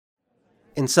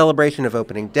In celebration of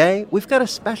opening day, we've got a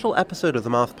special episode of the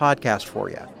Moth Podcast for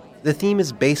you. The theme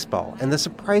is baseball and the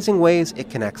surprising ways it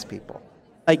connects people.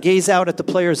 I gaze out at the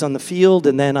players on the field,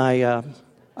 and then I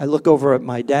look over at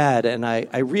my dad, and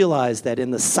I realize that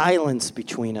in the silence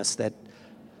between us that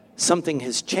something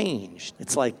has changed.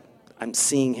 It's like I'm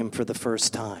seeing him for the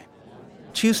first time.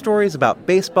 2 stories about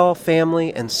baseball,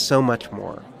 family, and so much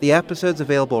more. The episode's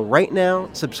available right now.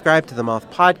 Subscribe to the Moth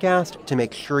Podcast to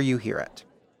make sure you hear it.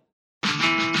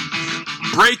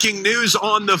 Breaking news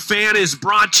on The Fan is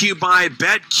brought to you by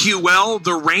BetQL.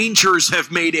 The Rangers have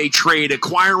made a trade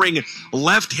acquiring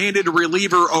left-handed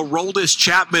reliever Aroldis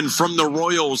Chapman from the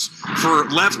Royals for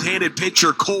left-handed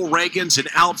pitcher Cole Reagans and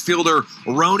outfielder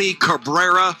Rony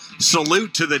Cabrera.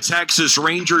 Salute to the Texas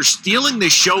Rangers stealing the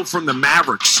show from the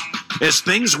Mavericks. As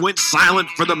things went silent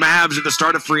for the Mavs at the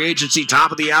start of free agency,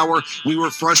 top of the hour, we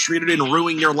were frustrated in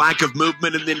ruining their lack of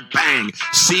movement, and then bang,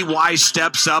 CY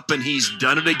steps up and he's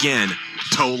done it again.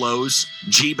 Tolos,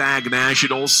 G-Bag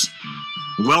Nationals.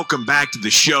 Welcome back to the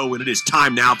show, and it is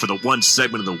time now for the one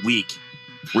segment of the week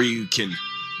where you can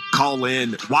call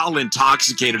in while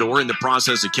intoxicated or in the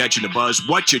process of catching a buzz,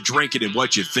 what you drinking and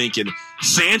what you thinking.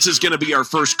 Sans is going to be our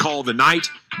first call of the night.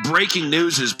 Breaking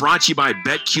news is brought to you by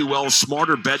BetQL.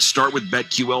 Smarter bets start with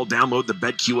BetQL. Download the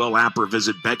BetQL app or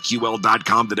visit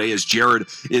BetQL.com today as Jared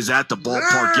is at the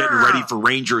ballpark getting ready for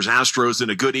Rangers Astros.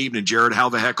 And a good evening, Jared. How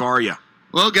the heck are you?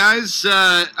 Well, guys,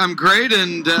 I'm great,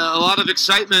 and a lot of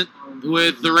excitement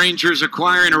with the Rangers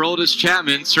acquiring Aroldis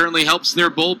Chapman. Certainly helps their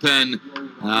bullpen.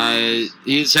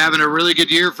 He's having a really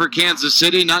good year for Kansas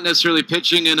City, not necessarily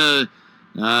pitching in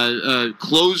a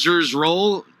closer's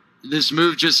role. This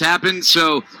move just happened,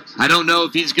 so I don't know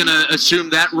if he's going to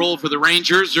assume that role for the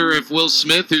Rangers or if Will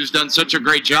Smith, who's done such a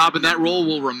great job in that role,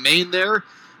 will remain there.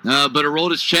 But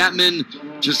Aroldis Chapman,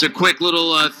 just a quick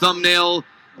little thumbnail.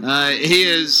 He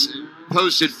has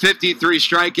posted 53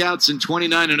 strikeouts in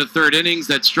 29 1/3 innings.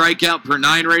 That strikeout per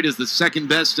 9 rate is the second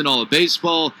best in all of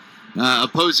baseball.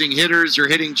 Opposing hitters are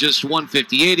hitting just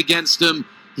 158 against him.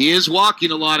 He is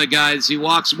walking a lot of guys. He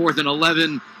walks more than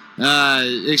 11.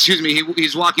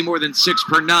 He's walking more than 6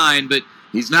 per 9, but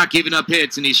he's not giving up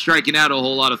hits, and he's striking out a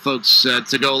whole lot of folks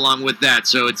to go along with that.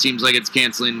 So it seems like it's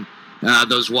canceling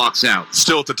those walks out.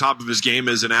 Still at the top of his game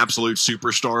as an absolute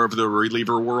superstar of the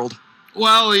reliever world.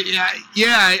 Well,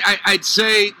 yeah, I'd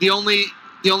say the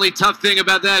only tough thing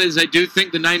about that is I do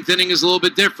think the 9th inning is a little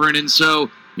bit different, and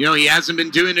so he hasn't been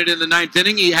doing it in the 9th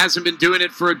inning. He hasn't been doing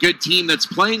it for a good team that's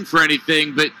playing for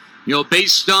anything, but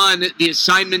based on the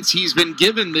assignments he's been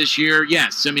given this year,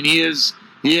 yes, I mean he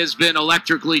has been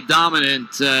electrically dominant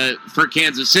for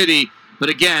Kansas City. But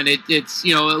again, it's a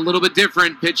little bit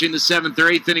different pitching the 7th or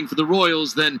 8th inning for the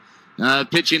Royals than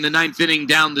pitching the 9th inning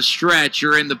down the stretch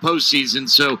or in the postseason.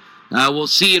 So. We'll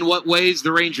see in what ways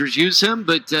the Rangers use him,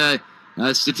 but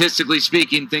statistically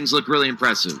speaking, things look really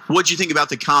impressive. What do you think about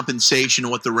the compensation and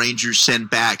what the Rangers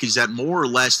sent back? Is that more or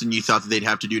less than you thought that they'd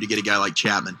have to do to get a guy like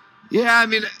Chapman? Yeah, I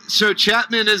mean, so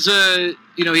Chapman is he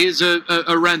is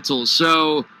a rental.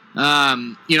 So,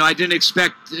 I didn't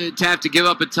expect to have to give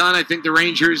up a ton. I think the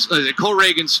Rangers, the Cole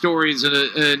Reagans story is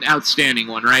an outstanding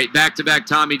one, right? Back-to-back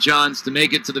Tommy Johns to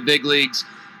make it to the big leagues.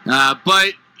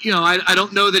 But I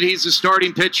don't know that he's a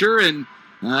starting pitcher, and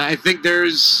I think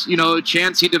there's, a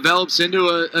chance he develops into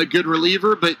a good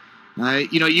reliever. But,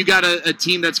 you got a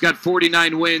team that's got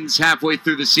 49 wins halfway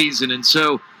through the season, and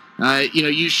so,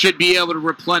 you should be able to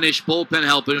replenish bullpen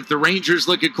help. And if the Rangers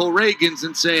look at Cole Reagans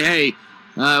and say, hey,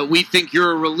 we think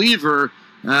you're a reliever,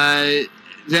 then,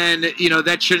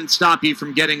 that shouldn't stop you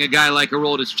from getting a guy like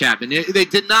Aroldis Chapman. They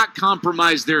did not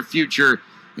compromise their future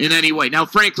in any way. Now,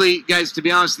 frankly, guys, to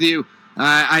be honest with you,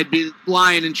 I'd be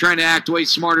lying and trying to act way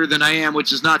smarter than I am,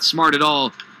 which is not smart at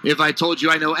all, if I told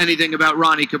you I know anything about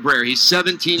Rony Cabrera. He's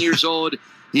 17 years old.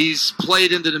 He's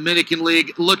played in the Dominican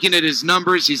League. Looking at his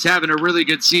numbers, he's having a really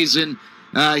good season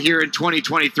here in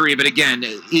 2023. But again,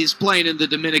 he's playing in the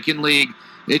Dominican League.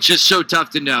 It's just so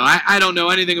tough to know. I don't know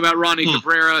anything about Rony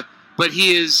Cabrera, but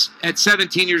he is, at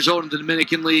 17 years old in the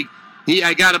Dominican League,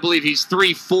 I got to believe he's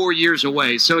 3-4 years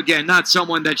away. So, again, not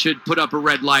someone that should put up a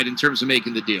red light in terms of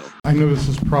making the deal. I know this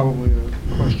is probably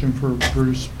a question for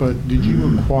Bruce, but did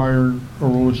you acquire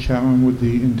Aroldis Chapman with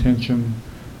the intention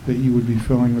that you would be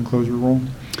filling the closer role?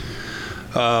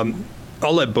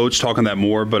 I'll let Boach talk on that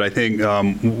more, but I think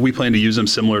we plan to use him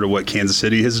similar to what Kansas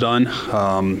City has done.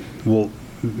 We'll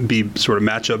be sort of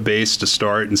matchup based to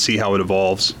start and see how it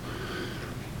evolves.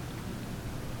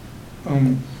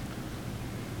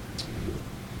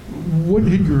 What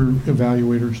had your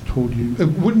evaluators told you?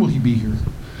 When will he be here?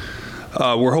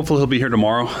 We're hopeful he'll be here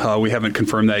tomorrow. We haven't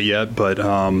confirmed that yet, but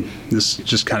this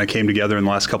just kind of came together in the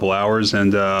last couple hours,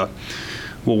 and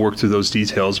we'll work through those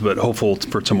details, but hopeful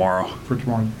for tomorrow. For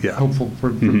tomorrow? Yeah. Hopeful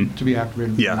to be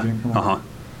activated for the game tomorrow?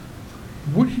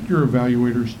 What had your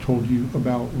evaluators told you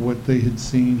about what they had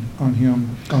seen on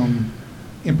him?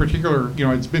 In particular,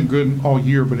 it's been good all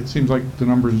year, but it seems like the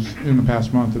numbers in the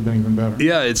past month have been even better.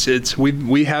 Yeah,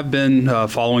 we have been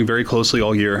following very closely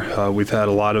all year. We've had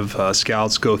a lot of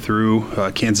scouts go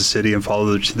through Kansas City and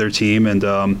follow their team, and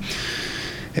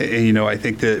I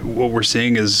think that what we're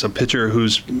seeing is a pitcher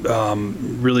who's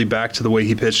really back to the way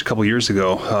he pitched a couple years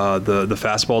ago. The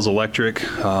fastball's electric.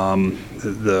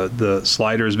 The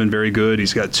slider has been very good.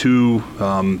 He's got two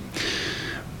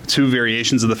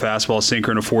variations of the fastball,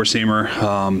 sinker and a four-seamer,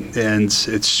 and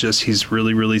it's just he's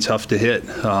really, really tough to hit.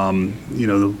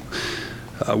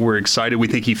 We're excited. We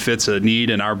think he fits a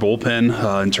need in our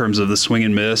bullpen in terms of the swing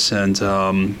and miss and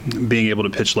being able to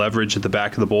pitch leverage at the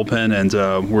back of the bullpen, and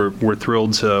we're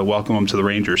thrilled to welcome him to the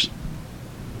Rangers.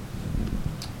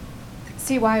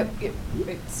 See why it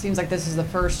seems like this is the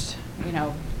first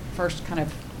kind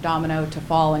of domino to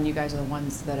fall, and you guys are the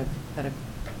ones that have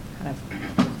kind of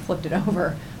flipped it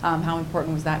over. How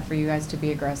important was that for you guys to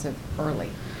be aggressive early?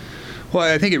 Well,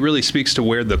 I think it really speaks to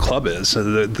where the club is.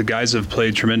 The guys have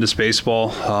played tremendous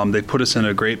baseball. They put us in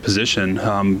a great position.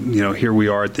 Here we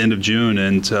are at the end of June,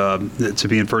 and to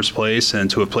be in first place and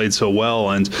to have played so well.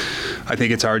 And I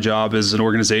think it's our job as an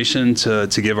organization to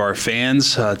give our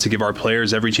fans, to give our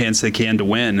players every chance they can to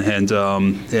win. And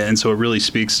so it really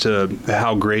speaks to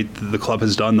how great the club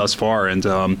has done thus far. And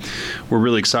we're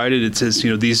really excited. It's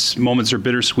these moments are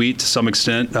bittersweet to some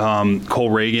extent. Cole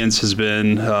Reagans has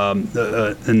been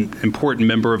an important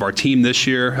member of our team this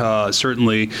year.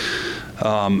 Certainly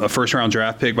a first-round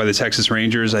draft pick by the Texas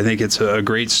Rangers. I think it's a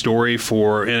great story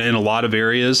in a lot of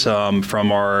areas,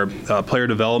 from our player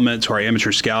development to our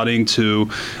amateur scouting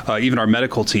to even our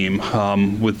medical team.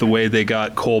 With the way they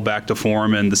got Cole back to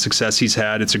form and the success he's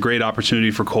had, it's a great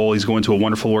opportunity for Cole. He's going to a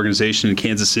wonderful organization in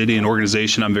Kansas City, an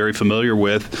organization I'm very familiar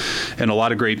with, and a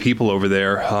lot of great people over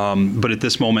there. But at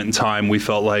this moment in time, we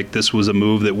felt like this was a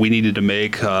move that we needed to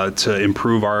make to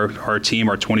improve our team,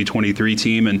 our 2023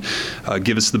 team, and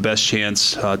give us the best chance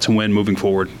to win moving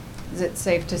forward. Is it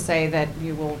safe to say that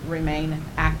you will remain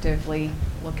actively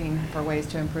looking for ways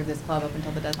to improve this club up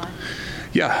until the deadline?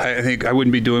 Yeah, I think I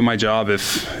wouldn't be doing my job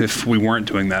if we weren't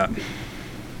doing that.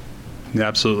 Yeah,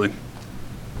 absolutely.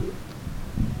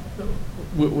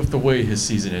 With the way his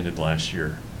season ended last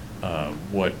year,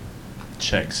 what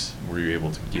checks were you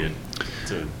able to get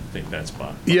to think that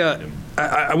spot? Yeah,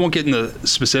 I won't get into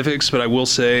specifics, but I will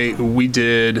say we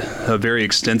did a very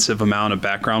extensive amount of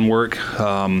background work,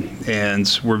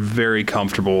 and we're very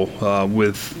comfortable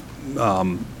with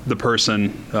the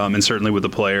person and certainly with the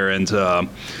player, and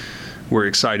we're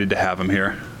excited to have him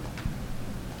here.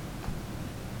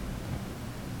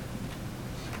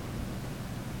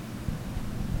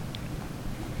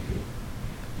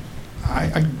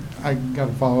 I got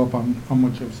to follow up on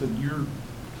what you've said.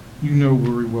 You know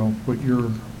very well what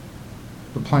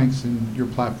the planks in your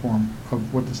platform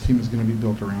of what this team is going to be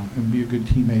built around, and be a good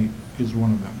teammate is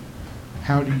one of them.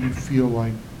 How do you feel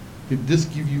like, did this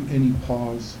give you any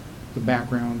pause, the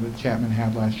background that Chapman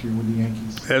had last year with the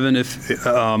Yankees? Evan,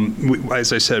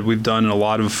 as I said, we've done a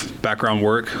lot of background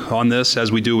work on this, as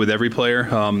we do with every player,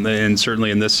 and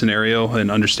certainly in this scenario,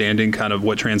 and understanding kind of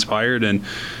what transpired, and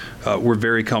we're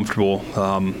very comfortable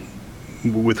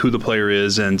with who the player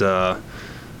is, and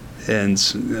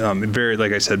very,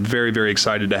 like I said, very, very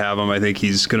excited to have him. I think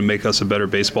he's going to make us a better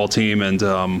baseball team, and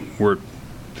we're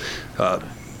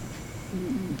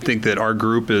think that our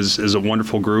group is a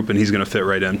wonderful group, and he's going to fit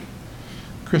right in.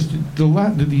 Chris, the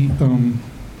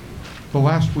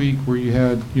last week where you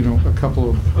had a couple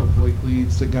of late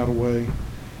leads that got away,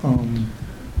 and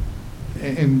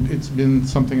it's been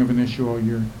something of an issue all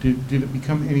year. Did it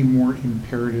become any more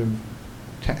imperative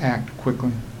to act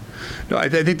quickly? No, I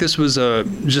think this was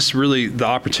just really the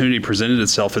opportunity presented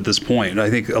itself at this point. I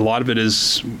think a lot of it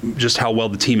is just how well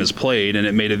the team has played, and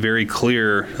it made it very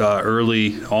clear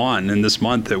early on in this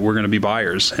month that we're going to be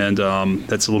buyers, and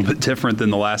that's a little bit different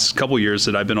than the last couple years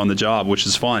that I've been on the job, which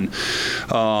is fun.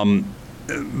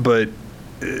 But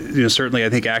certainly I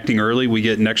think acting early, we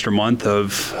get an extra month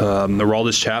of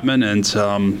Aroldis Chapman, and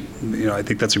I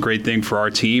think that's a great thing for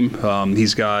our team.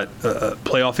 He's got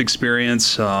playoff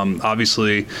experience,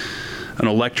 obviously an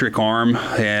electric arm,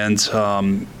 and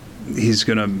he's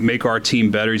going to make our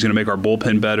team better. He's going to make our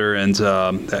bullpen better, and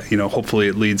hopefully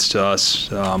it leads to us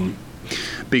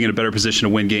being in a better position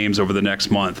to win games over the next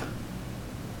month.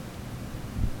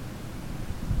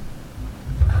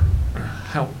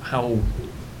 how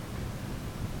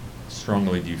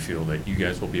strongly do you feel that you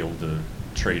guys will be able to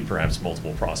trade perhaps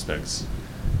multiple prospects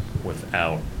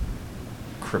without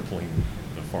crippling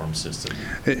the farm system?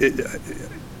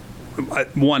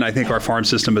 One, I think our farm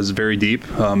system is very deep.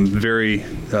 Very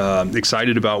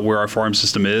excited about where our farm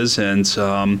system is, and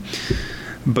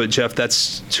but Jeff,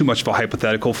 that's too much of a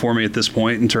hypothetical for me at this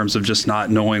point in terms of just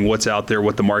not knowing what's out there,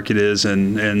 what the market is,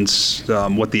 and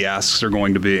what the asks are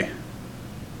going to be. Are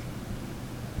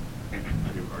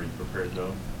you prepared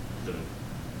though? That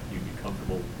you'd be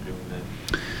comfortable doing that?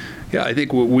 Yeah, I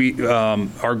think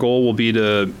our goal will be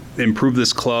to improve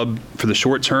this club for the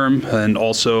short term and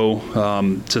also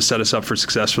to set us up for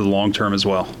success for the long term as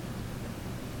well.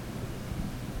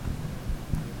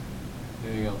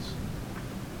 Anything else?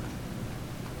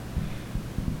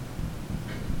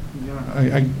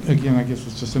 Yeah, I guess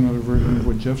it's just another version of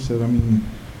what Jeff said. I mean,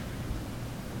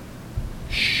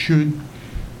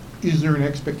 is there an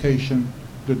expectation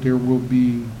that there will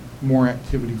be more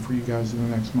activity for you guys in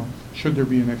the next month? Should there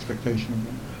be an expectation of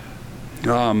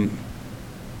that?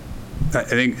 I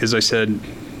think, as I said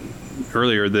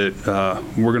earlier, that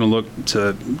we're going to look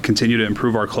to continue to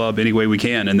improve our club any way we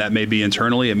can, and that may be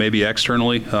internally, it may be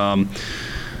externally.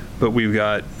 But we've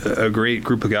got a great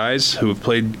group of guys who have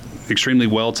played extremely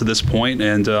well to this point,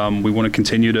 and we want to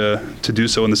continue to do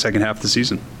so in the second half of the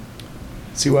season.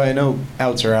 See, why I know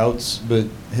outs are outs, but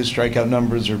his strikeout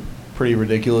numbers are pretty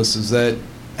ridiculous. Is that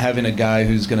having a guy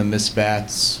who's going to miss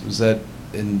bats? Was that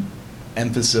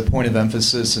a point of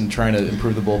emphasis in trying to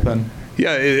improve the bullpen?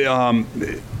 Yeah,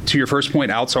 to your first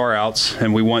point, outs are outs,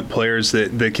 and we want players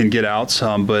that can get outs,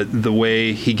 but the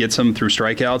way he gets them through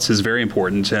strikeouts is very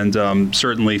important, and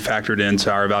certainly factored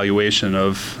into our evaluation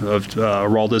of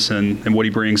Aroldis and what he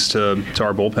brings to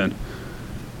our bullpen.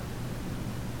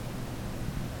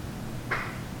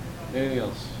 Anything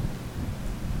else?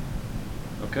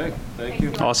 Okay, thank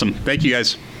you. Awesome. Thank you,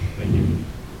 guys. Thank you.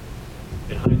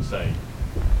 In hindsight,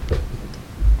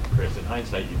 Chris,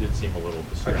 you did seem a little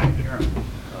distracted.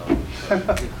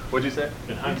 What'd you say?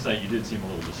 In hindsight, you did seem a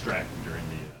little distracted during